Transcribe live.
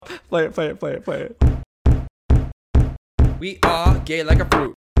Play it. We are gay like a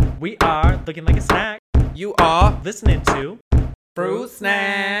fruit. We are looking like a snack. You are Listening to Fruit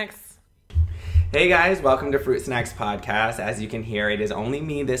Snacks. Hey guys, welcome to Fruit Snacks Podcast. As you can hear, it is only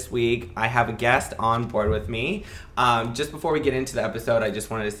me this week. I have a guest on board with me. Just before we get into the episode, I just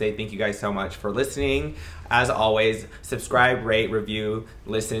wanted to say thank you guys so much for listening. As always, subscribe, rate, review,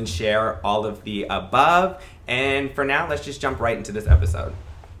 listen, share, all of the above. And for now, let's just jump right into this episode.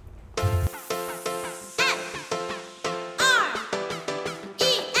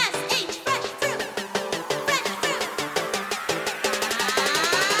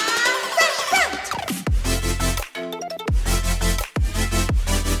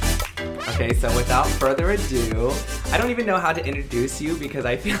 Okay, so without further ado, I don't even know how to introduce you because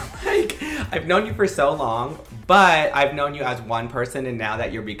I feel like I've known you for so long, but I've known you as one person, and now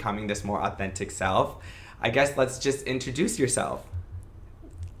that you're becoming this more authentic self, I guess let's just introduce yourself.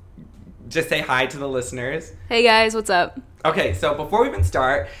 Just say hi to the listeners. Hey guys, what's up? Okay, so before we even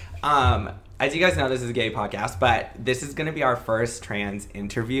start, as you guys know, this is a gay podcast, but this is going to be our first trans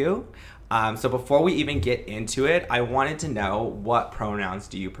interview. So before we even get into it, I wanted to know, what pronouns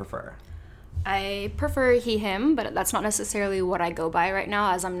do you prefer? I prefer he, him, but that's not necessarily what I go by right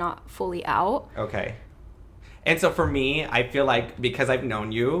now as I'm not fully out. Okay. And so for me, I feel like because I've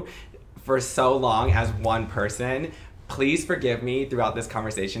known you for so long as one person, please forgive me throughout this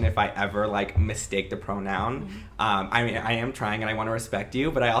conversation if I ever mistake the pronoun. Mm-hmm. I mean, I am trying and I want to respect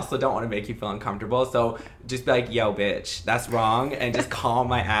you, but I also don't want to make you feel uncomfortable. So just be like, yo, bitch, that's wrong. And just call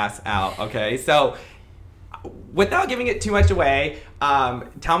my ass out, okay? So without giving it too much away,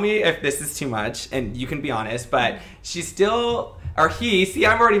 tell me if this is too much, and you can be honest, but she's still, or he, see,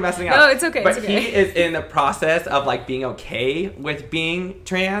 I'm already messing up. No, it's okay. But it's okay. he is in the process of being okay with being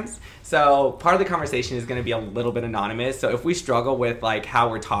trans. So part of the conversation is going to be a little bit anonymous. So if we struggle with how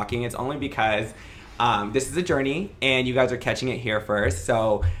we're talking, it's only because this is a journey and you guys are catching it here first.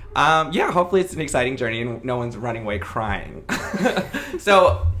 So yeah, hopefully it's an exciting journey and no one's running away crying.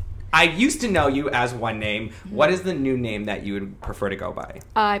 So I used to know you as one name. What is the new name that you would prefer to go by?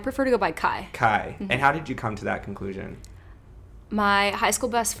 I prefer to go by Kai. Kai. Mm-hmm. And how did you come to that conclusion? My high school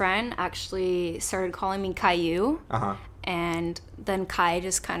best friend actually started calling me Caillou. Uh-huh. And then Kai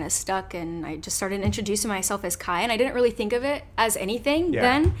just kind of stuck, and I just started introducing myself as Kai, and I didn't really think of it as anything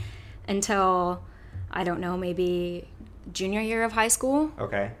then until, I don't know, maybe junior year of high school.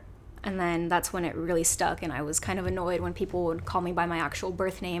 Okay. And then that's when it really stuck, and I was kind of annoyed when people would call me by my actual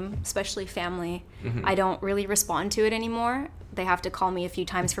birth name, especially family. Mm-hmm. I don't really respond to it anymore. They have to call me a few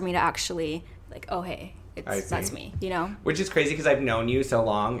times for me to actually, oh, hey, that's me, you know? Which is crazy because I've known you so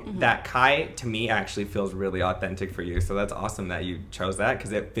long that Kai, to me, actually feels really authentic for you. So that's awesome that you chose that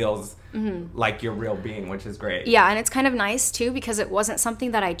because it feels like your real being, which is great. Yeah, and it's kind of nice, too, because it wasn't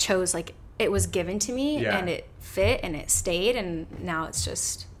something that I chose. It was given to me, and it fit, and it stayed, and now it's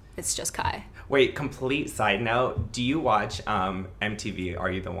just Kai. Wait, complete side note. Do you watch MTV?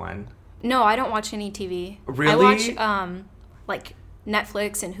 Are You the One? No, I don't watch any TV. Really? I watch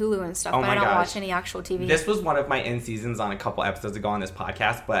Netflix and Hulu and stuff, but I don't watch any actual TV. This was one of my in seasons on a couple episodes ago on this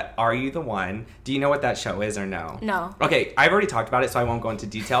podcast, but Are You the One? Do you know what that show is or no? No. Okay, I've already talked about it, so I won't go into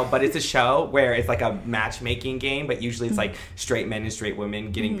detail, but it's a show where it's a matchmaking game, but usually it's straight men and straight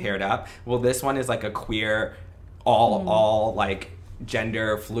women getting paired up. Well, this one is a queer, all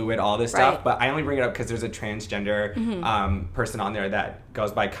gender fluid, all this stuff, but I only bring it up because there's a transgender person on there that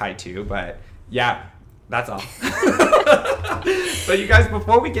goes by Kai too, but yeah, that's all. So you guys,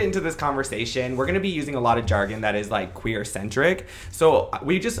 before we get into this conversation, we're going to be using a lot of jargon that is queer centric. So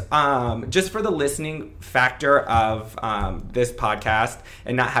we just for the listening factor of this podcast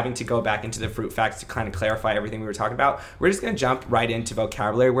and not having to go back into the fruit facts to kind of clarify everything we were talking about, we're just going to jump right into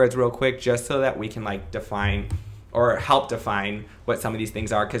vocabulary words real quick just so that we can define or help define what some of these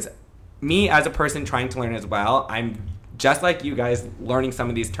things are. Because me as a person trying to learn as well, I'm just like you guys learning some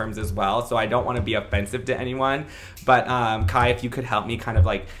of these terms as well. So I don't want to be offensive to anyone. But Kai, if you could help me kind of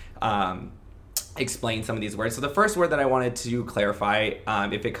explain some of these words. So the first word that I wanted to clarify,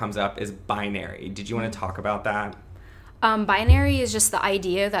 if it comes up, is binary. Did you want to talk about that? Binary is just the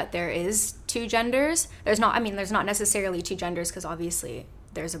idea that there is two genders. There's not necessarily two genders because obviously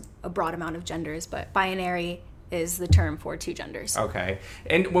there's a broad amount of genders, but binary is the term for two genders. Okay.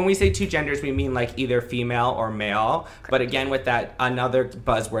 And when we say two genders, we mean either female or male. Correct. But again, with that, another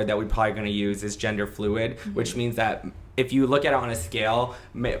buzzword that we're probably going to use is gender fluid, which means that if you look at it on a scale,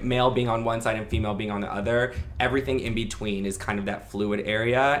 male being on one side and female being on the other, everything in between is kind of that fluid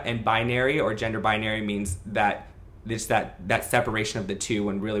area. And binary or gender binary means that there's that separation of the two,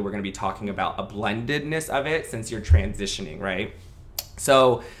 when really we're going to be talking about a blendedness of it since you're transitioning, right?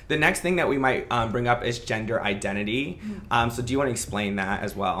 So the next thing that we might bring up is gender identity. So do you want to explain that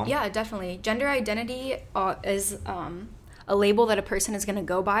as well? Yeah, definitely. Gender identity is a label that a person is going to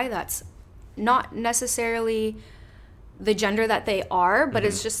go by that's not necessarily the gender that they are, but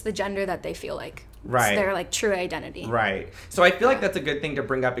it's just the gender that they feel like. Right. It's their like true identity. Right. So I feel like that's a good thing to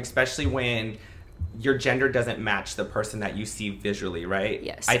bring up, especially when your gender doesn't match the person that you see visually, right?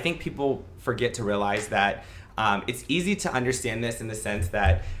 Yes. I think people forget to realize that it's easy to understand this in the sense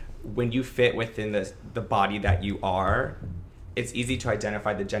that when you fit within the body that you are, it's easy to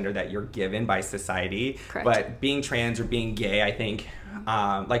identify the gender that you're given by society. Correct. But being trans or being gay, I think,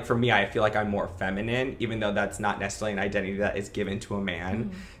 like for me, I feel like I'm more feminine, even though that's not necessarily an identity that is given to a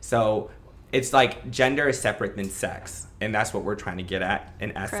man. So it's like gender is separate than sex, and that's what we're trying to get at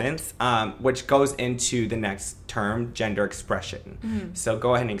in essence, which goes into the next term, gender expression. So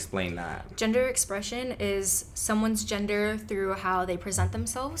go ahead and explain that. Gender expression is someone's gender through how they present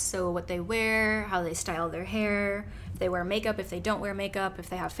themselves, so what they wear, how they style their hair, if they wear makeup, if they don't wear makeup, if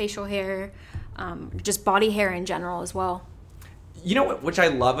they have facial hair, just body hair in general as well. You know what, which I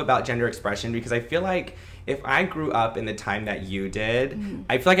love about gender expression, because I feel like if I grew up in the time that you did,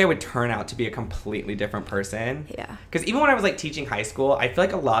 I feel like I would turn out to be a completely different person. Yeah. Because even when I was like teaching high school, I feel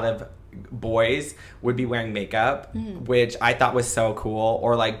like a lot of boys would be wearing makeup, which I thought was so cool,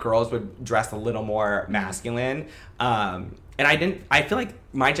 or like girls would dress a little more masculine. And I feel like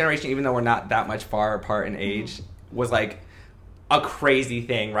my generation, even though we're not that much far apart in age, was like a crazy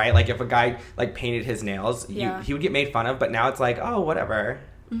thing, right? Like if a guy like painted his nails, he would get made fun of, but now it's like, oh, whatever.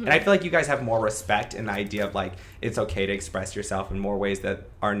 And I feel like you guys have more respect in the idea of like it's okay to express yourself in more ways that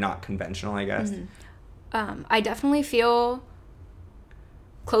are not conventional, I guess. I definitely feel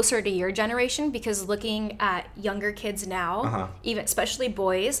closer to your generation because looking at younger kids now, even especially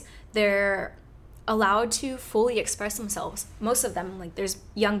boys, they're allowed to fully express themselves. Most of them, like there's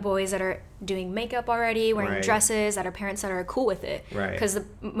young boys that are doing makeup already, wearing dresses, that are parents that are cool with it. Right. Because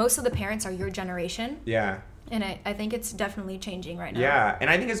most of the parents are your generation. Yeah. And I think it's definitely changing right now. Yeah, and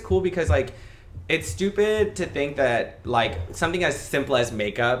I think it's cool because, like, it's stupid to think that, like, something as simple as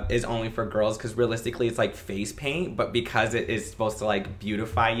makeup is only for girls because realistically it's, like, face paint. But because it is supposed to, like,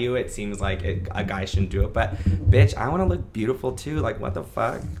 beautify you, it seems like a guy shouldn't do it. But, bitch, I want to look beautiful, too. Like, what the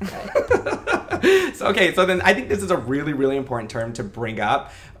fuck? So then I think this is a really, really important term to bring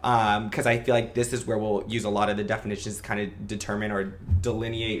up because I feel like this is where we'll use a lot of the definitions to kind of determine or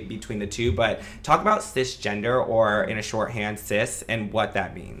delineate between the two. But talk about cisgender, or in a shorthand, cis, and what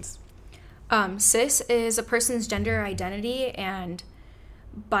that means. Cis is a person's gender identity and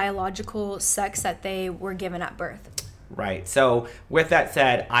biological sex that they were given at birth. Right. So with that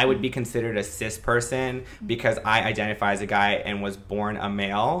said, I would be considered a cis person because I identify as a guy and was born a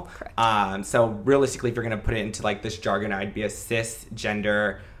male. Correct. So realistically, if you're going to put it into like this jargon, I'd be a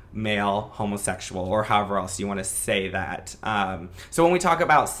cisgender male homosexual, or however else you want to say that. So when we talk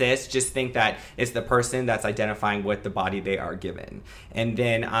about cis, just think that it's the person that's identifying with the body they are given. And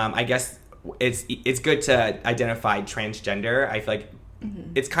then I guess it's good to identify transgender. I feel like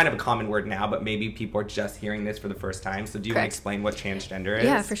it's kind of a common word now, but maybe people are just hearing this for the first time. So do you want to explain what transgender is?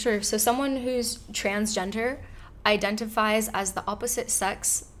 Yeah, for sure. So someone who's transgender identifies as the opposite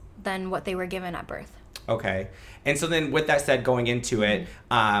sex than what they were given at birth. Okay. And so then with that said, going into it,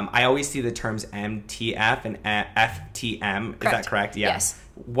 I always see the terms MTF and FTM. Is that correct? Yeah. Yes.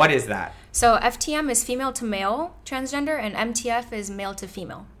 What is that? So FTM is female to male transgender, and MTF is male to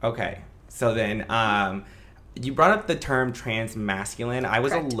female. Okay. So then you brought up the term transmasculine. I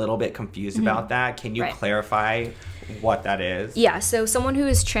was a little bit confused about that. Can you clarify what that is? Yeah. So someone who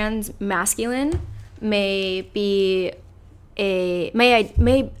is transmasculine may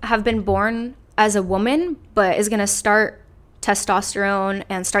have been born as a woman, but is going to start testosterone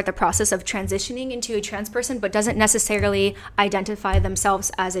and start the process of transitioning into a trans person, but doesn't necessarily identify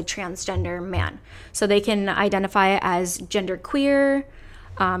themselves as a transgender man. So they can identify as genderqueer,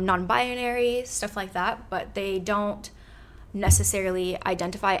 non-binary, stuff like that, but they don't necessarily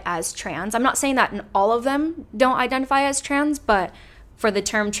identify as trans. I'm not saying that all of them don't identify as trans, but for the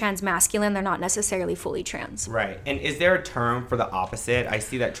term transmasculine, they're not necessarily fully trans. Right. And is there a term for the opposite? I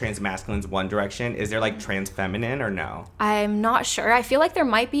see that transmasculine's one direction. Is there like transfeminine or no? I'm not sure. I feel like there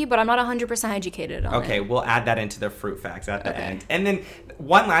might be, but I'm not 100% educated on it. Okay, we'll add that into the fruit facts at the end. And then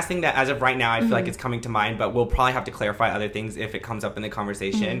one last thing that as of right now I feel like it's coming to mind, but we'll probably have to clarify other things if it comes up in the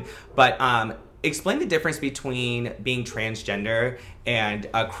conversation. But explain the difference between being transgender and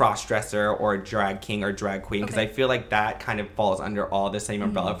a cross-dresser or a drag king or drag queen, because I feel like that kind of falls under all the same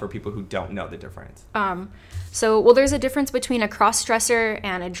umbrella for people who don't know the difference. So there's a difference between a cross-dresser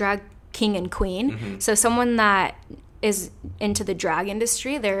and a drag king and queen. So someone that is into the drag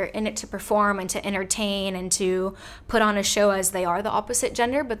industry. They're in it to perform and to entertain and to put on a show as they are the opposite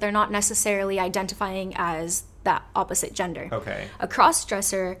gender, but they're not necessarily identifying as that opposite gender. Okay. A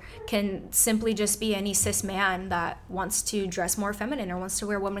cross-dresser can simply just be any cis man that wants to dress more feminine or wants to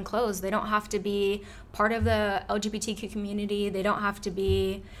wear women clothes. They don't have to be part of the LGBTQ community. They don't have to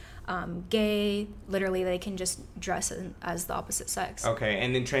be gay. Literally, they can just dress as the opposite sex. Okay,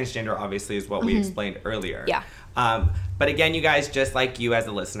 and then transgender obviously is what we explained earlier. Yeah. But again, you guys, just like you as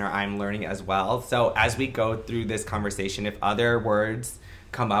a listener, I'm learning as well. So as we go through this conversation, if other words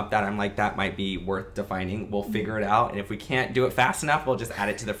come up that I'm like, that might be worth defining, we'll figure it out. And if we can't do it fast enough, we'll just add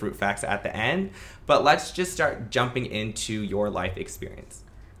it to the fruit facts at the end. But let's just start jumping into your life experience.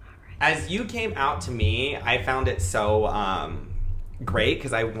 As you came out to me, I found it so great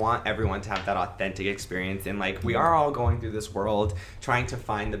because I want everyone to have that authentic experience. And like, we are all going through this world trying to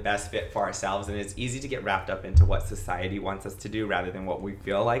find the best fit for ourselves, and it's easy to get wrapped up into what society wants us to do rather than what we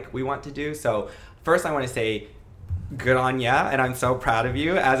feel like we want to do. So first I want to say good on ya, and I'm so proud of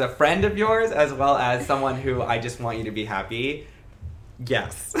you as a friend of yours as well as someone who I just want you to be happy.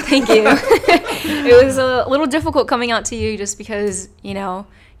 Yes. Thank you. It was a little difficult coming out to you just because, you know,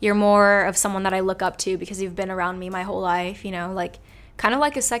 you're more of someone that I look up to because you've been around me my whole life, you know, like kind of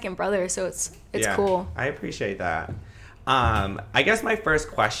like a second brother. So it's cool. I appreciate that. I guess my first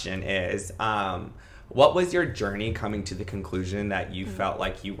question is, what was your journey coming to the conclusion that you felt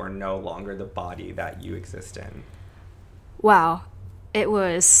like you were no longer the body that you exist in? Wow. It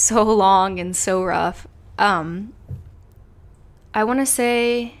was so long and so rough. I want to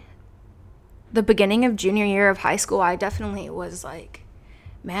say the beginning of junior year of high school, I definitely was like,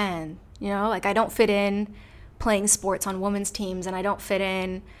 man, you know, like I don't fit in playing sports on women's teams, and I don't fit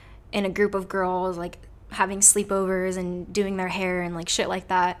in a group of girls like having sleepovers and doing their hair and like shit like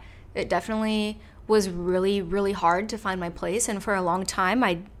that. It definitely was really, really hard to find my place. And for a long time,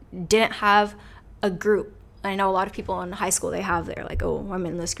 I didn't have a group. I know a lot of people in high school, they're like, oh, I'm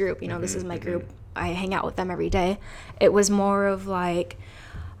in this group, you know, this is my group. I hang out with them every day. It was more of like,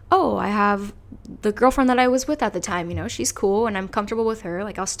 oh, I have the girlfriend that I was with at the time, you know, she's cool and I'm comfortable with her.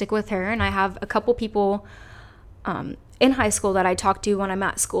 Like, I'll stick with her. And I have a couple people in high school that I talk to when I'm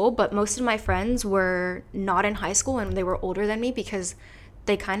at school, but most of my friends were not in high school and they were older than me because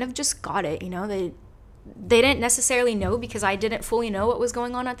they kind of just got it, you know, they didn't necessarily know because I didn't fully know what was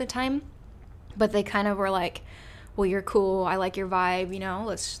going on at the time. But they kind of were like, well, you're cool. I like your vibe, you know,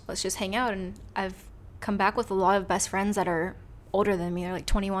 let's just hang out. And I've come back with a lot of best friends that are older than me. They're like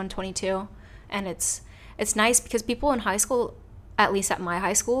 21, 22. And it's nice because people in high school, at least at my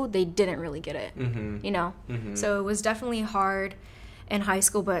high school, they didn't really get it, you know. So it was definitely hard in high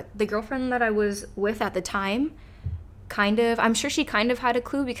school. But the girlfriend that I was with at the time, I'm sure she kind of had a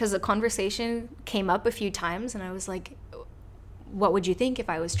clue because the conversation came up a few times. And I was like, what would you think if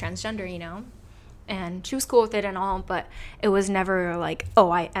I was transgender, you know? And she was cool with it and all, but it was never like,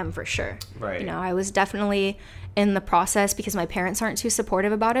 oh, I am for sure. Right. You know, I was definitely in the process because my parents aren't too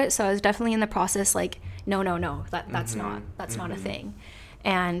supportive about it. So I was definitely in the process like, no, that's not a thing.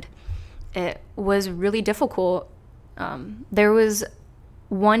 And it was really difficult. There was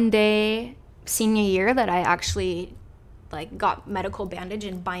one day senior year that I actually like got medical bandage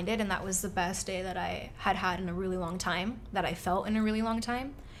and binded, and that was the best day that I had in a really long time, that I felt in a really long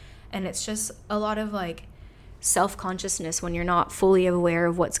time. And it's just a lot of like self-consciousness when you're not fully aware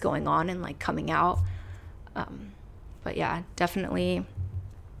of what's going on and like coming out. But yeah, definitely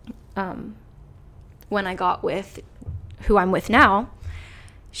when I got with who I'm with now,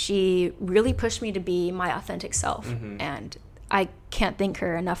 she really pushed me to be my authentic self. And I can't thank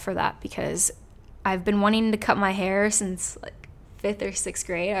her enough for that because I've been wanting to cut my hair since like 5th or 6th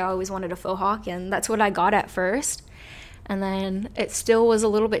grade. I always wanted a faux hawk, and that's what I got at first. And then it still was a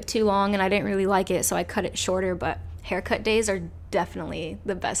little bit too long and I didn't really like it, so I cut it shorter. But haircut days are definitely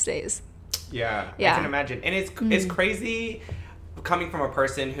the best days. Yeah. I can imagine. And it's crazy coming from a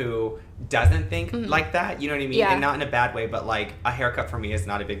person who doesn't think like that, you know what I mean? Yeah. And not in a bad way, but like a haircut for me is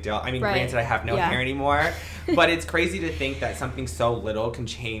not a big deal. I mean, Right. granted, I have no hair anymore, but it's crazy to think that something so little can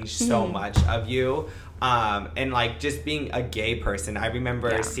change so much of you. And like just being a gay person, I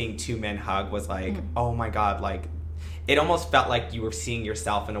remember seeing two men hug was like, oh my God, like it almost felt like you were seeing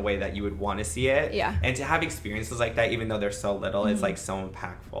yourself in a way that you would want to see it. Yeah. And to have experiences like that, even though they're so little, it's like so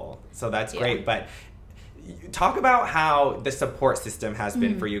impactful. So that's great. But talk about how the support system has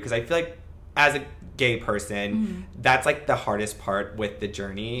been for you, because I feel like as a gay person, that's like the hardest part with the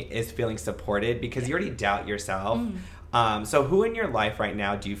journey is feeling supported because you already doubt yourself. So who in your life right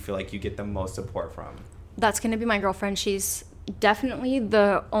now do you feel like you get the most support from? That's going to be my girlfriend. She's definitely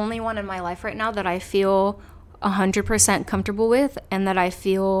the only one in my life right now that I feel 100% comfortable with and that I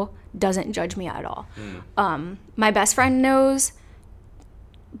feel doesn't judge me at all. My best friend knows,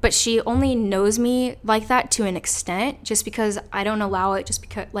 but she only knows me like that to an extent, just because I don't allow it, just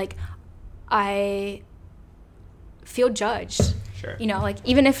because, like, I feel judged. Sure. You know, like,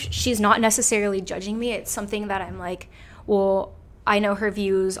 even if she's not necessarily judging me, it's something that I'm like, well, I know her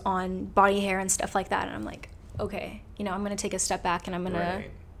views on body hair and stuff like that, and I'm like, okay, you know, I'm going to take a step back and I'm going to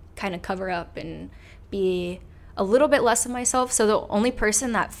kind of cover up and be a little bit less of myself. So the only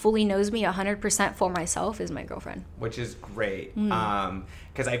person that fully knows me 100% for myself is my girlfriend. Which is great.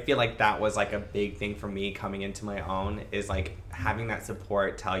 Because I feel like that was like a big thing for me coming into my own, is like having that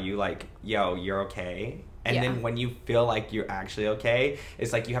support tell you like, yo, you're okay. And then when you feel like you're actually okay,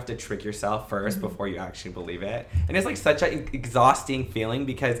 it's like you have to trick yourself first before you actually believe it. And it's like such an exhausting feeling,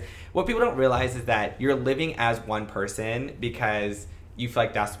 because what people don't realize is that you're living as one person because you feel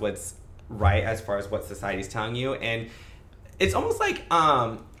like that's what's right as far as what society's telling you. And it's almost like,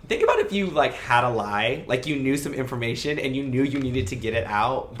 think about if you like had a lie, like you knew some information and you knew you needed to get it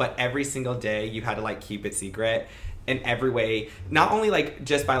out, but every single day you had to like keep it secret in every way, not only like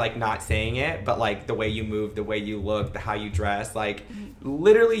just by like not saying it, but like the way you move, the way you look, how you dress, like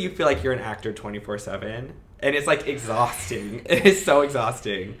literally you feel like you're an actor 24/7, and it's like exhausting. It is so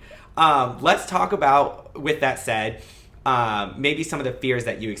exhausting. Let's talk about, with that said, maybe some of the fears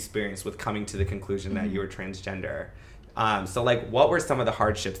that you experienced with coming to the conclusion that you were transgender. So like, what were some of the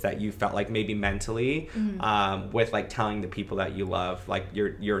hardships that you felt like maybe mentally with like telling the people that you love like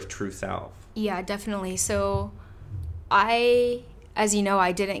your true self? Yeah, definitely. So as you know,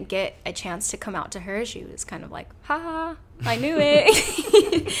 I didn't get a chance to come out to her. She was kind of like, ha, I knew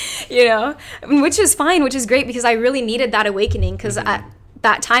it, you know, which is fine, which is great, because I really needed that awakening, because at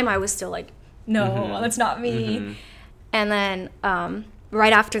that time I was still like, no, that's not me. And then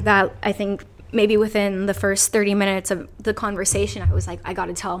right after that, I think maybe within the first 30 minutes of the conversation, I was like, I got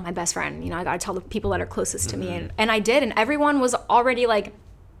to tell my best friend, you know, I got to tell the people that are closest to me. And I did. And everyone was already like,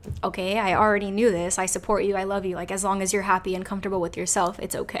 okay, I already knew this. I support you. I love you. Like, as long as you're happy and comfortable with yourself,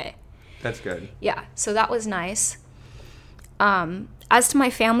 it's okay. That's good. Yeah. So that was nice. As to my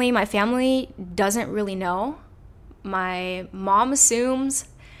family doesn't really know. My mom assumes,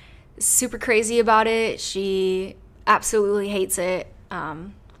 super crazy about it. She absolutely hates it.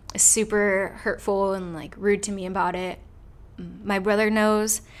 Super hurtful and like rude to me about it. My brother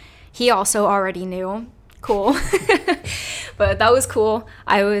knows. He also already knew. Cool. But that was cool.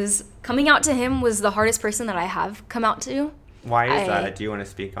 Coming out to him was the hardest person that I have come out to. Why is that? Do you want to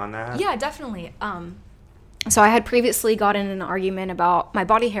speak on that? Yeah, definitely. So I had previously gotten in an argument about my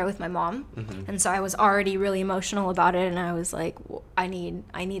body hair with my mom. And so I was already really emotional about it, and I was like, well, I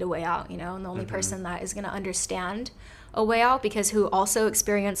need a way out, you know, and the only person that is going to understand a way out, because who also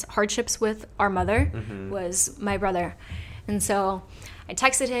experienced hardships with our mother, was my brother. And so I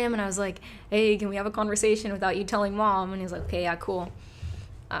texted him and I was like, hey, can we have a conversation without you telling mom? And he was like, okay, yeah, cool.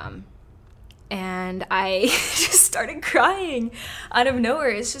 And I just started crying out of nowhere.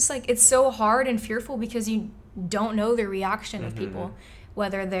 It's just like, it's so hard and fearful, because you don't know the reaction of people,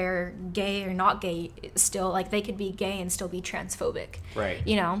 whether they're gay or not gay. Still, like, they could be gay and still be transphobic, right?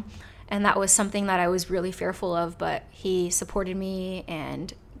 You know? And that was something that I was really fearful of, but he supported me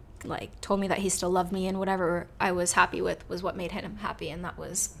and like told me that he still loved me, and whatever I was happy with was what made him happy, and that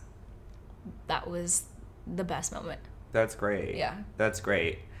was the best moment. That's great. Yeah. That's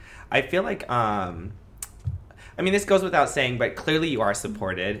great. I feel like I mean, this goes without saying, but clearly you are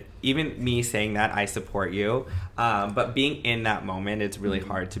supported. Even me saying that, I support you. But being in that moment, it's really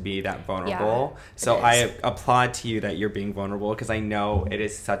hard to be that vulnerable. Yeah, so I applaud to you that you're being vulnerable, because I know it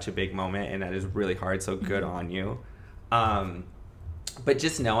is such a big moment and that is really hard. So good on you. But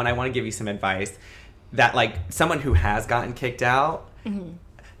just know, and I want to give you some advice, that like someone who has gotten kicked out,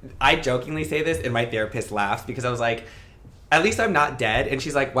 I jokingly say this and my therapist laughs, because I was like, at least I'm not dead. And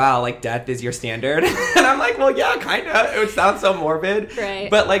she's like, wow, like death is your standard. And I'm like, well, yeah, kind of. It would sound so morbid. Right.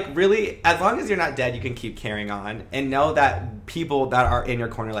 But like, really, as long as you're not dead, you can keep carrying on. And know that people that are in your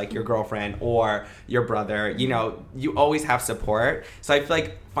corner, like your girlfriend or your brother, you know, you always have support. So I feel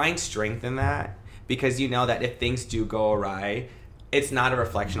like find strength in that, because you know that if things do go awry, it's not a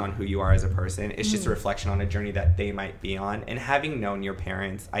reflection on who you are as a person. It's just a reflection on a journey that they might be on. And having known your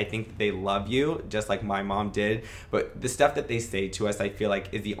parents, I think that they love you just like my mom did. But the stuff that they say to us, I feel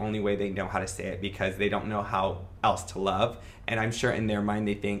like is the only way they know how to say it, because they don't know how else to love. And I'm sure in their mind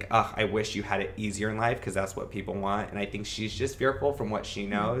they think, oh, I wish you had it easier in life, because that's what people want. And I think she's just fearful from what she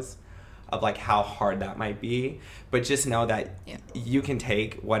knows. of like how hard that might be, but just know that you can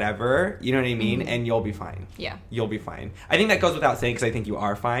take whatever, you know what I mean, and you'll be fine. Yeah, you'll be fine. I think that goes without saying because I think you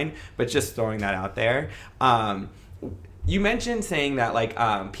are fine, but just throwing that out there. You mentioned saying that like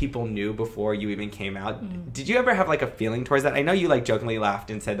people knew before you even came out. Did you ever have like a feeling towards that? I know you like jokingly laughed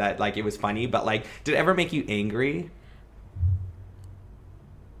and said that like it was funny, but like did it ever make you angry?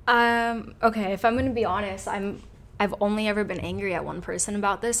 Okay, if I'm gonna be honest, I've only ever been angry at one person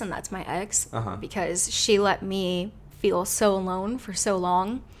about this, and that's my ex, because she let me feel so alone for so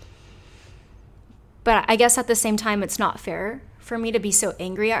long. But I guess at the same time, it's not fair for me to be so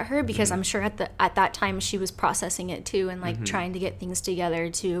angry at her, because I'm sure at that time she was processing it too, and like trying to get things together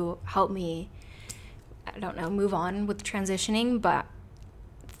to help me, I don't know, move on with transitioning. But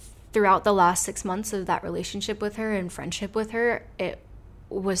throughout the last 6 months of that relationship with her and friendship with her, it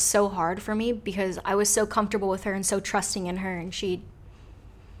was so hard for me because I was so comfortable with her and so trusting in her, and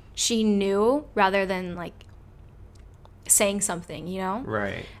she knew rather than like saying something, you know?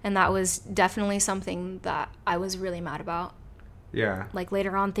 Right. And that was definitely something that I was really mad about. Yeah. Like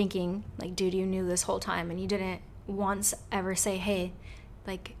later on thinking, like, dude, you knew this whole time and you didn't once ever say, hey,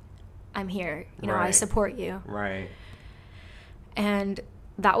 like, I'm here, you know, I support you. Right. And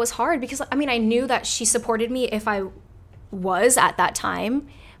that was hard because, I mean, I knew that she supported me if I was at that time,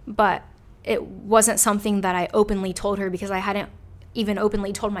 but it wasn't something that I openly told her because I hadn't even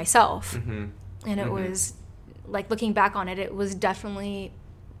openly told myself. And it was, like, looking back on it, it was definitely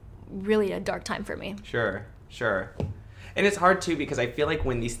really a dark time for me. Sure. And it's hard, too, because I feel like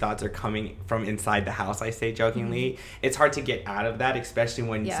when these thoughts are coming from inside the house, I say jokingly, it's hard to get out of that, especially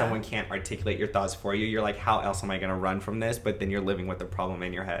when someone can't articulate your thoughts for you. You're like, how else am I going to run from this? But then you're living with the problem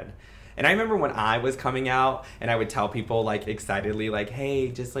in your head. And I remember when I was coming out and I would tell people, like, excitedly, like, hey,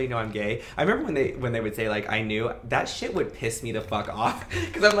 just so you know I'm gay. I remember when they would say, like, I knew, that shit would piss me the fuck off.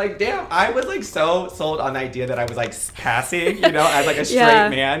 Because I'm like, damn, I was, like, so sold on the idea that I was, like, passing, you know, as, like, a straight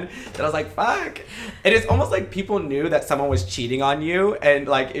man. That I was like, fuck. And it's almost like people knew that someone was cheating on you. And,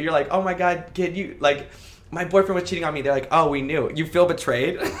 like, you're like, oh, my God, kid, you, like, my boyfriend was cheating on me. They're like, oh, we knew. You feel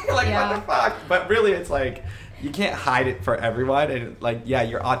betrayed? You're like, what the fuck? But really, it's like, you can't hide it for everyone, and like,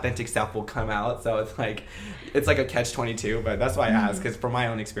 your authentic self will come out. So it's like a catch-22. But that's why I ask, because from my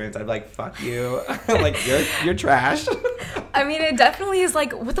own experience, I'm like, fuck you, like you're trash. I mean, it definitely is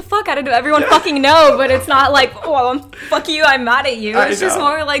like, what the fuck? I don't know. Everyone fucking know, but it's not like, oh, fuck you, I'm mad at you. It's just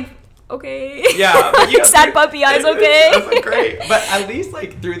more like, okay. Yeah. But, sad puppy eyes, okay. That's like, great. But at least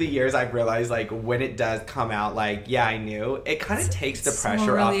like through the years, I've realized like when it does come out, like, I knew, it kind of takes the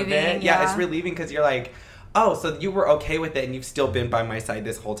pressure off of it. Yeah, it's relieving because you're like, oh, so you were okay with it and you've still been by my side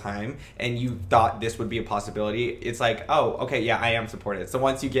this whole time and you thought this would be a possibility. It's like, oh, okay, I am supported. So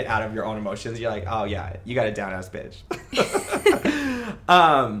once you get out of your own emotions, you're like, oh, yeah, you got a down-ass bitch.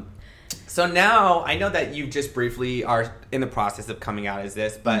 So now, I know that you just briefly are in the process of coming out as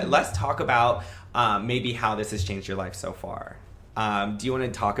this, but let's talk about maybe how this has changed your life so far. Do you want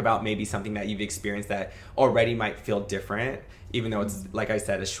to talk about maybe something that you've experienced that already might feel different, even though it's, like I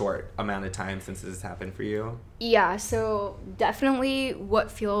said, a short amount of time since this has happened for you? Yeah, so definitely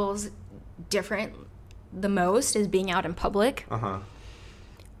what feels different the most is being out in public. Public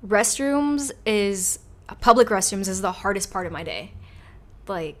restrooms is the hardest part of my day.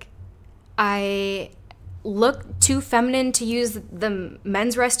 Like, I look too feminine to use the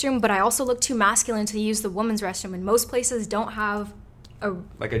men's restroom, but I also look too masculine to use the women's restroom, and most places don't have a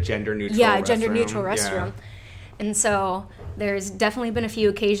gender neutral restroom. Yeah. And so there's definitely been a few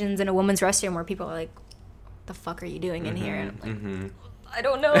occasions in a women's restroom where people are like, the fuck are you doing in here? And I'm like, I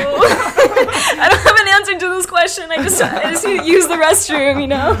don't know. I don't have an answer to this question. I just use the restroom, you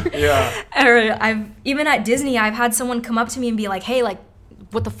know? Yeah. Or even at Disney, I've had someone come up to me and be like, hey, like,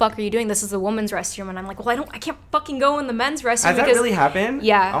 what the fuck are you doing? This is the women's restroom. And I'm like, well, I can't fucking go in the men's restroom. Has that really happened?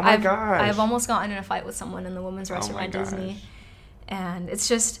 Yeah. Oh my gosh. I've almost gotten in a fight with someone in the women's restroom at Disney. And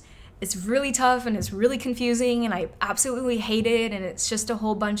it's really tough and it's really confusing and I absolutely hate it. And it's just a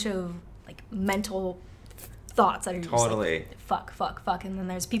whole bunch of like mental thoughts that are just like, fuck. And then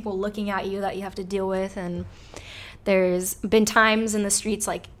there's people looking at you that you have to deal with. And there's been times in the streets,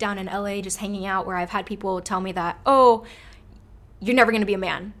 like down in LA, just hanging out where I've had people tell me that, oh, you're never going to be a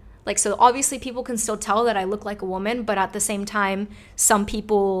man. Like, so obviously people can still tell that I look like a woman, but at the same time, some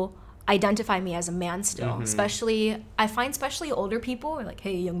people identify me as a man still. I find especially older people are like,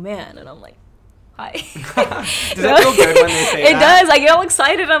 hey, young man. And I'm like, hi. Does that feel good when they say that? It does. I get all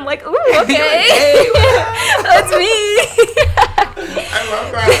excited. I'm like, ooh, okay. That's me. I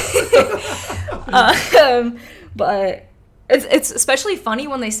love that. But it's especially funny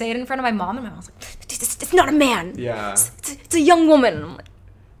when they say it in front of my mom, and my mom's like, it's not a man. Yeah. It's a young woman. And I'm like,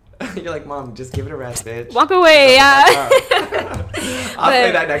 You're like, Mom, just give it a rest, bitch. Walk away, yeah. I'll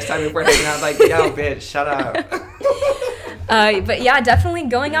say that next time if we're hanging out. Like, yo, bitch, shut up. But yeah, definitely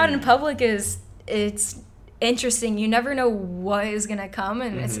going out in public it's interesting. You never know what is gonna come,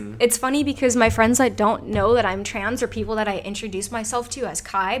 and it's funny because my friends that don't know that I'm trans, or people that I introduce myself to as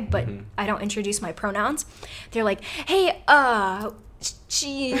Kai, but I don't introduce my pronouns, they're like, hey,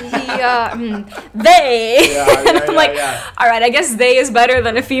 she, they. And I'm like, all right, I guess they is better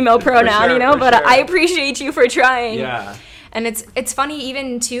than a female pronoun, sure, you know, but sure. I appreciate you for trying. Yeah. And it's funny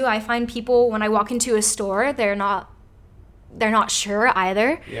even too, I find people when I walk into a store, they're not sure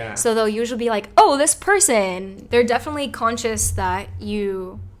either. Yeah. So they'll usually be like, oh, this person. They're definitely conscious that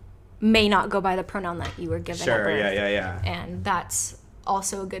you may not go by the pronoun that you were given at birth. Yeah. And that's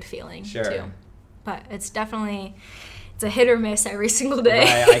also a good feeling Sure. too. But it's definitely, it's a hit or miss every single day.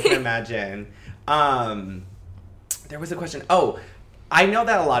 Right, I can imagine. There was a question. Oh, I know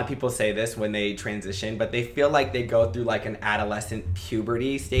that a lot of people say this when they transition, but they feel like they go through like an adolescent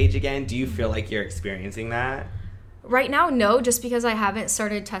puberty stage again. Do you feel like you're experiencing that? Right now, no, just because I haven't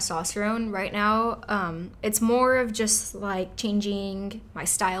started testosterone. Right now, it's more of just like changing my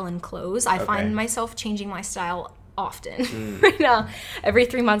style and clothes. I find myself changing my style often. Right now, every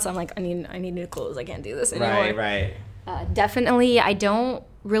 3 months, I'm like, I need new clothes. I can't do this anymore. Right. Definitely, I don't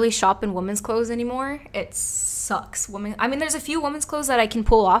really shop in women's clothes anymore. It sucks. There's a few women's clothes that I can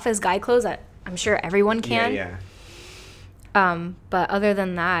pull off as guy clothes that I'm sure everyone can. Yeah. But other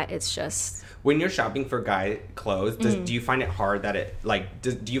than that, it's just... When you're shopping for guy clothes, do you find it hard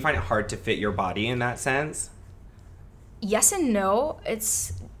do you find it hard to fit your body in that sense? Yes and no.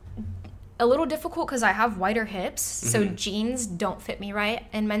 It's a little difficult because I have wider hips, so jeans don't fit me right.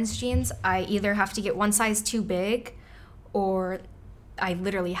 In men's jeans, I either have to get one size too big, or I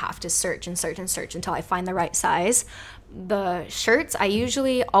literally have to search until I find the right size. The shirts, I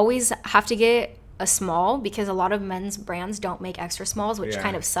usually always have to get a small because a lot of men's brands don't make extra smalls, which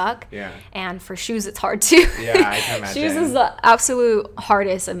kind of suck. Yeah. And for shoes, it's hard too. Yeah, I can imagine. Shoes is the absolute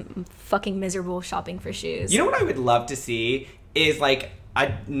hardest. I'm fucking miserable shopping for shoes. You know what I would love to see is like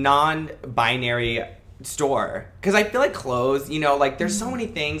a non-binary store, because I feel like clothes, you know, like there's so many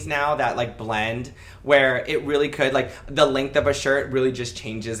things now that like blend, where it really could, like the length of a shirt really just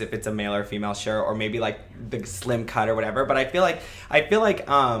changes if it's a male or female shirt, or maybe like the slim cut or whatever. But I feel like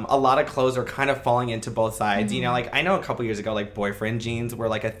a lot of clothes are kind of falling into both sides. You know, like I know a couple years ago like boyfriend jeans were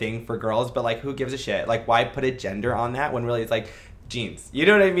like a thing for girls, but like who gives a shit? Like why put a gender on that when really it's like jeans, you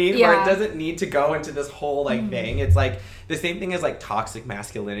know what I mean? Yeah. Where it doesn't need to go into this whole like thing. It's like the same thing as like toxic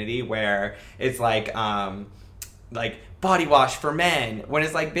masculinity, where it's like body wash for men, when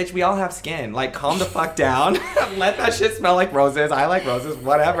it's like, bitch, we all have skin. Like, calm the fuck down. Let that shit smell like roses. I like roses,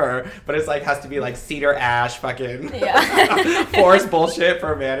 whatever. But it's like, has to be like cedar ash fucking forest bullshit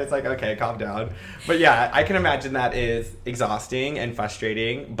for a man. It's like, okay, calm down. But yeah, I can imagine that is exhausting and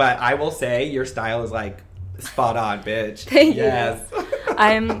frustrating. But I will say your style is like spot on, bitch. Thank you. Yes.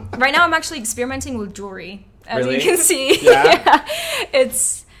 Right now I'm actually experimenting with jewelry, as Really? you can see. Yeah?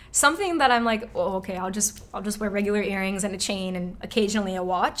 It's something that I'm like, oh, okay, I'll just wear regular earrings and a chain and occasionally a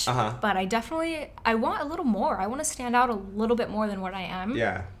watch. But I want a little more. I want to stand out a little bit more than what I am.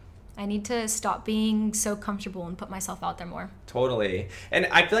 Yeah. I need to stop being so comfortable and put myself out there more. Totally. And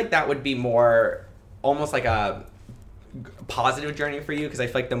I feel like that would be more almost like a positive journey for you, because I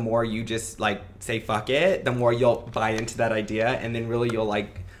feel like the more you just like say fuck it, the more you'll buy into that idea, and then really you'll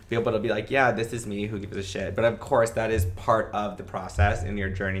like be able to be like, yeah, this is me, who gives a shit. But of course that is part of the process in your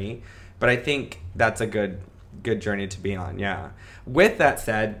journey, but I think that's a good journey to be on. Yeah. With that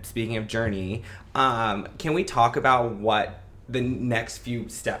said, speaking of journey, can we talk about what the next few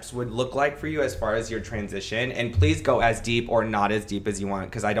steps would look like for you as far as your transition? And please go as deep or not as deep as you want,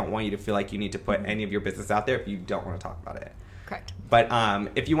 because I don't want you to feel like you need to put any of your business out there if you don't want to talk about it. Correct. But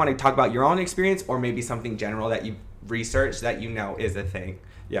if you want to talk about your own experience, or maybe something general that you've researched that you know is a thing.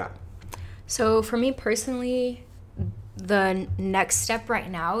 Yeah. So for me personally, the next step right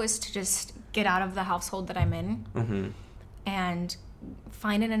now is to just get out of the household that I'm in and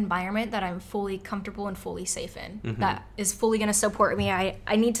find an environment that I'm fully comfortable and fully safe in, that is fully going to support me.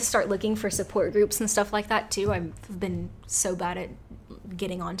 I need to start looking for support groups and stuff like that too. I've been so bad at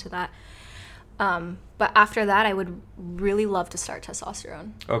getting onto that. But after that, I would really love to start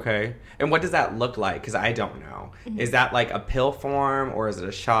testosterone. Okay. And what does that look like? Because I don't know. Is that like a pill form, or is it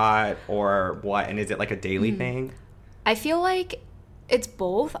a shot, or what? And is it like a daily thing? I feel like it's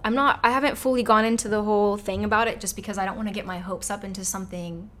both. I haven't fully gone into the whole thing about it, just because I don't want to get my hopes up into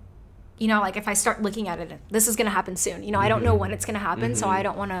something, you know, like if I start looking at it, this is going to happen soon. You know, I don't know when it's going to happen, so I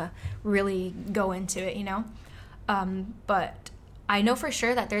don't want to really go into it, you know. But I know for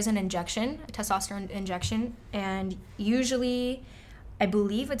sure that there's an injection, a testosterone injection, and usually I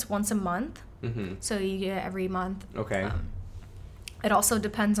believe it's once a month. Mm-hmm. So you get it every month. Okay. It also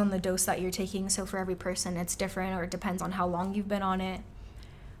depends on the dose that you're taking. So for every person, it's different, or it depends on how long you've been on it.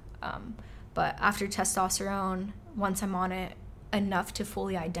 But after testosterone, once I'm on it enough to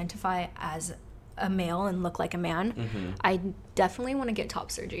fully identify as a male and look like a man, I definitely want to get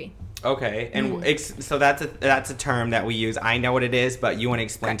top surgery. Okay, and so that's a term that we use. I know what it is, but you want to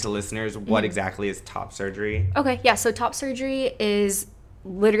explain to listeners what exactly is top surgery? Okay, yeah, so top surgery is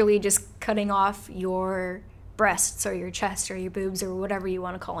literally just cutting off your breasts or your chest or your boobs or whatever you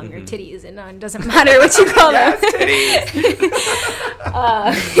want to call them, your titties, and it doesn't matter what you call them. Titties.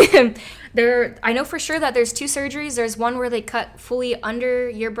 I know for sure that there's 2 surgeries. There's one where they cut fully under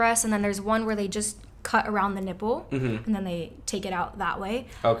your breast, and then there's one where they just cut around the nipple, and then they take it out that way.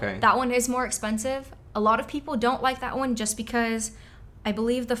 Okay. That one is more expensive. A lot of people don't like that one just because I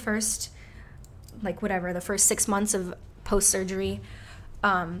believe the first 6 months of post-surgery,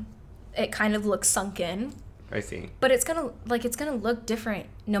 it kind of looks sunk in. I see. But it's gonna look different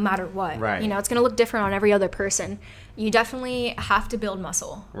no matter what. Right. You know, it's gonna look different on every other person. You definitely have to build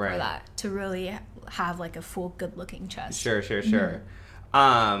muscle for Right. that to really have like a full good looking chest. Sure.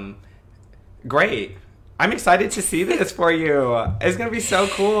 Great. I'm excited to see this for you. It's gonna be so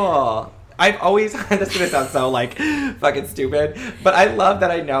cool. I've always, that's gonna sound so like fucking stupid, but I love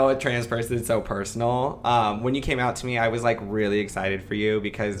that I know a trans person is so personal. When you came out to me, I was like really excited for you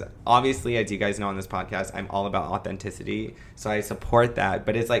because obviously, as you guys know on this podcast, I'm all about authenticity. So I support that,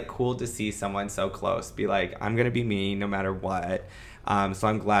 but it's like cool to see someone so close be like, I'm gonna be me no matter what. So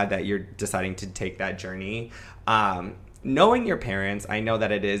I'm glad that you're deciding to take that journey. Knowing your parents, I know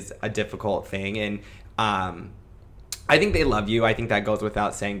that it is a difficult thing, and I think they love you. I think that goes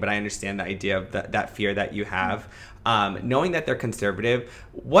without saying, but I understand the idea of that fear that you have. Knowing that they're conservative,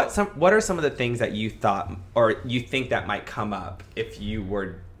 what are some of the things that you thought or you think that might come up if you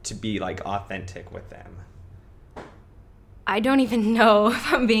were to be like authentic with them? I don't even know,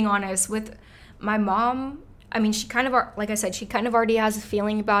 if I'm being honest. With my mom, I mean, she kind of, like I said, she kind of already has a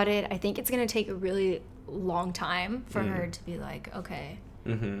feeling about it. I think it's going to take a really long time for her to be like, okay,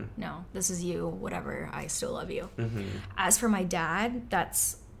 no, this is you, whatever, I still love you. As for my dad,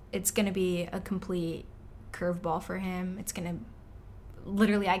 it's going to be a complete curveball for him. It's going to,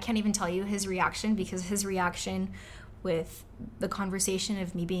 literally, I can't even tell you his reaction, because his reaction with the conversation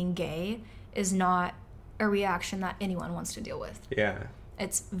of me being gay is not a reaction that anyone wants to deal with. Yeah.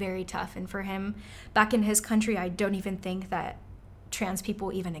 It's very tough. And for him, back in his country, I don't even think that trans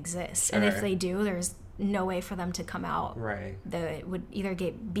people even exist. Sure. And if they do, there's no way for them to come out. Right. They would either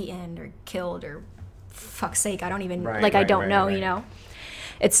get beaten or killed, or fuck's sake, I don't even, Right, I don't know, you know?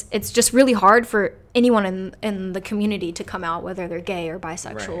 It's just really hard for anyone in the community to come out, whether they're gay or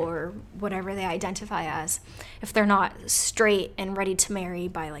bisexual or whatever they identify as. If they're not straight and ready to marry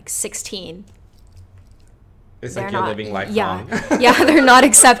by like 16, it's like you're living life wrong. Yeah, they're not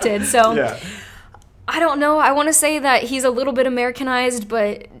accepted. So Yeah. I don't know. I want to say that he's a little bit Americanized,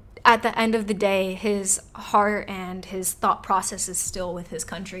 but at the end of the day, his heart and his thought process is still with his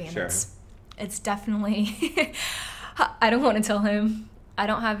country, and Sure. it's definitely. I don't want to tell him. I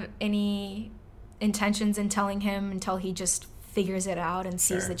don't have any intentions in telling him until he just figures it out and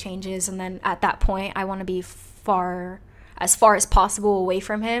sees Sure. the changes, and then at that point, I want to be as far as possible away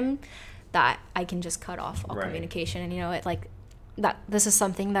from him, that I can just cut off all Right. communication. And this is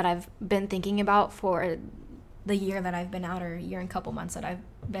something that I've been thinking about for the year that I've been out, or year and couple months that I've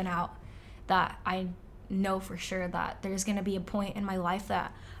been out, that I know for sure that there's going to be a point in my life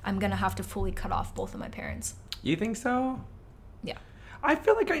that I'm going to have to fully cut off both of my parents. You think so? Yeah. I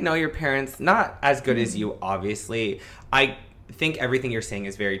feel like I know your parents, not as good as you, obviously. I think everything you're saying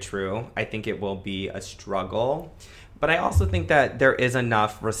is very true. I think it will be a struggle. But I also think that there is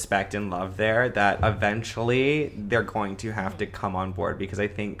enough respect and love there that eventually they're going to have to come on board, because I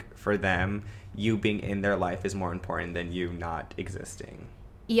think for them, you being in their life is more important than you not existing.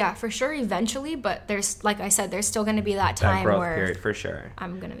 Yeah, for sure, eventually. But there's, like I said, there's still going to be that time That growth where period, for sure.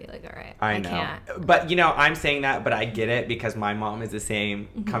 I'm going to be like, all right, I know. can't. But, I'm saying that, but I get it, because my mom is the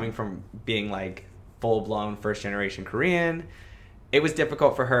same, coming from being like full-blown first-generation Korean. It was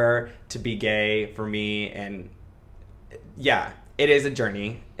difficult for her to be gay, for me, and yeah, it is a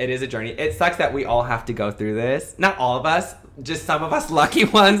journey. It sucks that we all have to go through this. Not all of us, just some of us lucky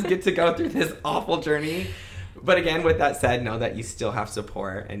ones get to go through this awful journey. But again, with that said, know that you still have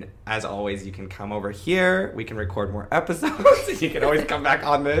support. And as always, you can come over here. We can record more episodes. You can always come back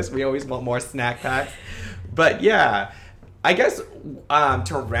on this. We always want more snack packs. But yeah, I guess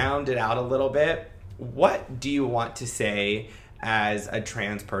to round it out a little bit, what do you want to say as a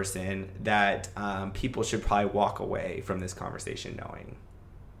trans person that people should probably walk away from this conversation knowing?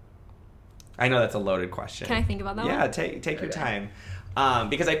 I know that's a loaded question. Can I think about that one? Yeah, take your time.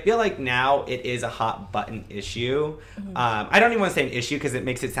 Because I feel like now it is a hot button issue. Mm-hmm. I don't even want to say an issue because it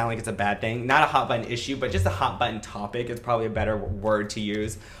makes it sound like it's a bad thing. Not a hot button issue, but just a hot button topic is probably a better word to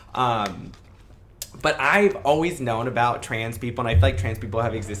use. But I've always known about trans people, and I feel like trans people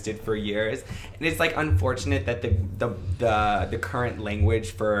have existed for years. And it's like unfortunate that the current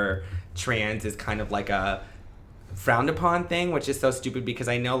language for trans is kind of like a frowned upon thing, which is so stupid because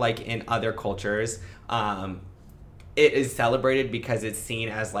I know like in other cultures, it is celebrated because it's seen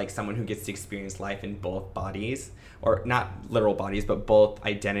as like someone who gets to experience life in both bodies, or not literal bodies, but both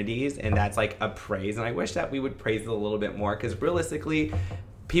identities. And that's like a praise. And I wish that we would praise it a little bit more, because realistically,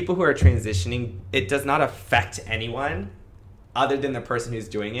 people who are transitioning, it does not affect anyone other than the person who's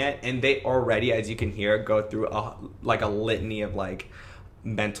doing it. And they already, as you can hear, go through a litany of like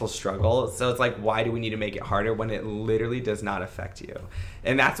mental struggle. So it's like, why do we need to make it harder when it literally does not affect you?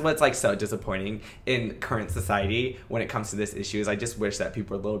 And that's what's like so disappointing in current society when it comes to this issue. Is I just wish that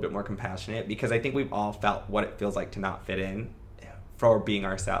people are a little bit more compassionate, because I think we've all felt what it feels like to not fit in for being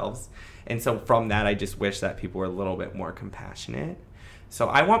ourselves. And so from that, I just wish that people were a little bit more compassionate. So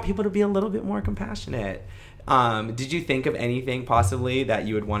I want people to be a little bit more compassionate. Did you think of anything possibly that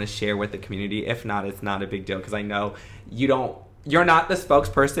you would want to share with the community? If not, it's not a big deal, because I know you're not the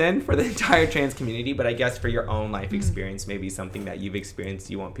spokesperson for the entire trans community, but I guess for your own life experience, maybe something that you've experienced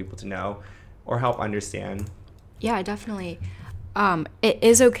you want people to know or help understand. Yeah, definitely. It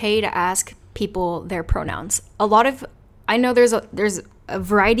is okay to ask people their pronouns. I know there's a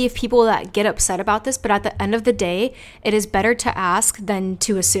variety of people that get upset about this, but at the end of the day, it is better to ask than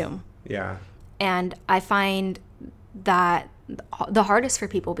to assume. Yeah. And I find that the hardest for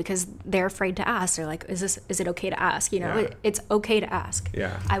people, because they're afraid to ask. They're like, is it okay to ask? It's okay to ask.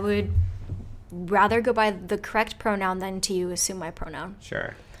 Yeah. I would rather go by the correct pronoun than to assume my pronoun.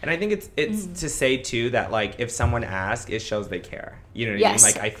 Sure. And I think it's to say too that like if someone asks, it shows they care. You know what I mean?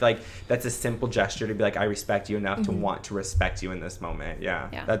 Like I feel like that's a simple gesture to be like, I respect you enough to want to respect you in this moment. Yeah.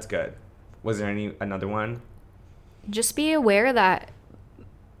 That's good. Was there another one? Just be aware that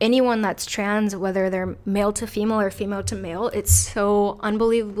anyone that's trans, whether they're male to female or female to male, it's so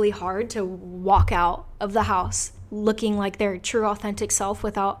unbelievably hard to walk out of the house looking like their true authentic self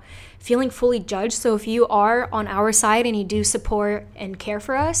without feeling fully judged. So if you are on our side and you do support and care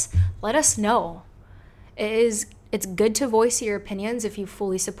for us, let us know. It's good to voice your opinions if you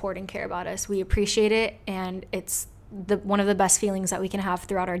fully support and care about us. We appreciate it, and it's one of the best feelings that we can have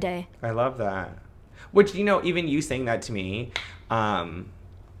throughout our day. I love that. Which, even you saying that to me,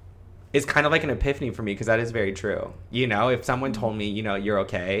 is kind of like an epiphany for me, because that is very true. If someone told me, you're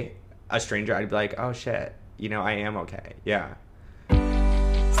okay, a stranger, I'd be like, oh shit, I am okay. Yeah.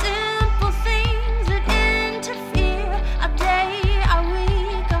 Simple things that interfere, a day, a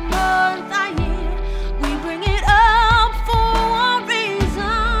week, a month, a year. We bring it up for a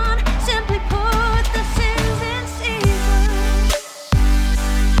reason. Simply put, the sins in season.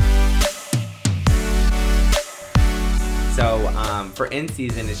 So for in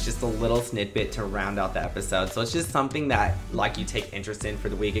season, it's just a little snippet to round out the episode. So it's just something that like you take interest in for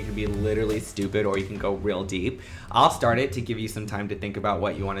the week. It can be literally stupid, or you can go real deep. I'll start it to give you some time to think about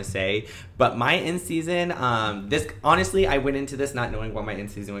what you want to say. But my in season, this honestly, I went into this not knowing what my in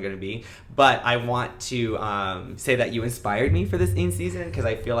season was going to be. But I want to say that you inspired me for this in season, because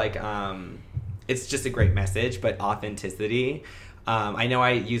I feel like it's just a great message. But authenticity. I know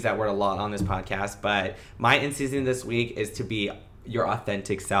I use that word a lot on this podcast, but my in season this week is to be your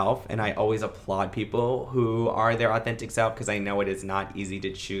authentic self. And I always applaud people who are their authentic self, because I know it is not easy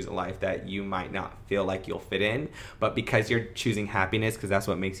to choose a life that you might not feel like you'll fit in. But because you're choosing happiness, because that's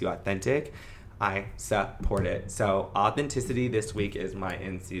what makes you authentic, I support it. So authenticity this week is my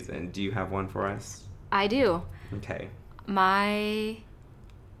in season. Do you have one for us? I do. Okay. Mine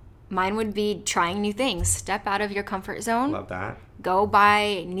would be trying new things. Step out of your comfort zone. Love that. Go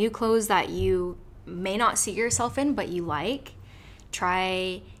buy new clothes that you may not see yourself in, but you like.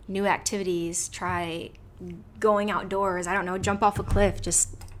 Try new activities. Try going outdoors. I don't know, jump off a cliff. Just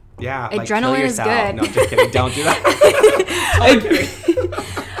adrenaline is good. No, just kidding. Don't do that.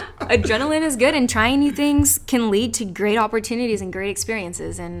 Adrenaline is good, and trying new things can lead to great opportunities and great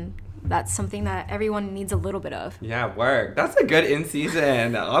experiences. And that's something that everyone needs a little bit of. Yeah, work. That's a good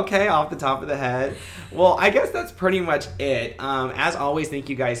in-season. Okay, off the top of the head. Well, I guess that's pretty much it. As always, thank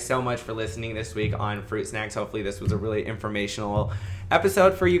you guys so much for listening this week on Fruit Snacks. Hopefully this was a really informational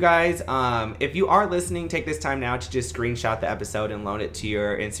episode for you guys. If you are listening, take this time now to just screenshot the episode and load it to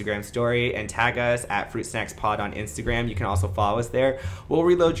your Instagram story and tag us at Fruit Snacks Pod on Instagram. You can also follow us there. We'll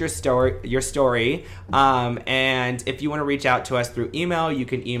reload your story. And if you want to reach out to us through email, you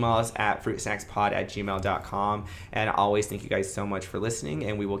can email us at fruitsnackspod@gmail.com. And I always thank you guys so much for listening,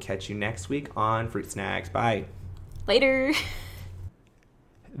 and we will catch you next week on Fruit Snacks. Bye. Later.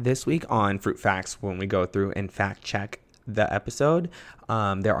 This week on Fruit Facts, when we go through and fact check the episode,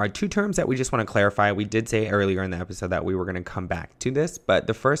 there are two terms that we just want to clarify. We did say earlier in the episode that we were going to come back to this, but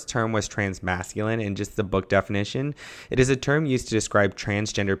the first term was transmasculine, and just the book definition. It is a term used to describe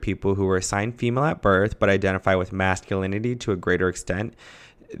transgender people who were assigned female at birth but identify with masculinity to a greater extent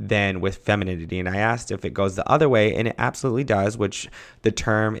than with femininity. And I asked if it goes the other way, and it absolutely does, which the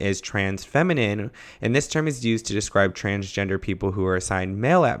term is transfeminine. And this term is used to describe transgender people who are assigned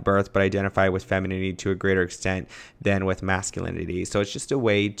male at birth but identify with femininity to a greater extent than with masculinity. So it's just a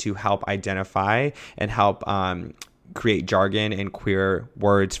way to help identify and help create jargon and queer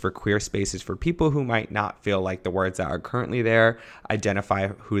words for queer spaces for people who might not feel like the words that are currently there identify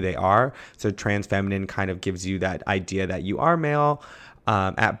who they are. So transfeminine kind of gives you that idea that you are male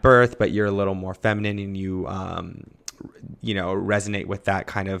at birth, but you're a little more feminine, and you resonate with that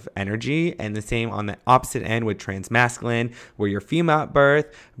kind of energy. And the same on the opposite end with transmasculine, where you're female at birth,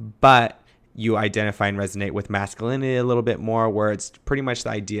 but you identify and resonate with masculinity a little bit more, where it's pretty much the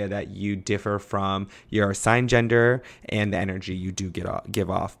idea that you differ from your assigned gender and the energy you do give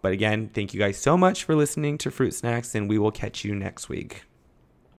off. But again, thank you guys so much for listening to Fruit Snacks, and we will catch you next week.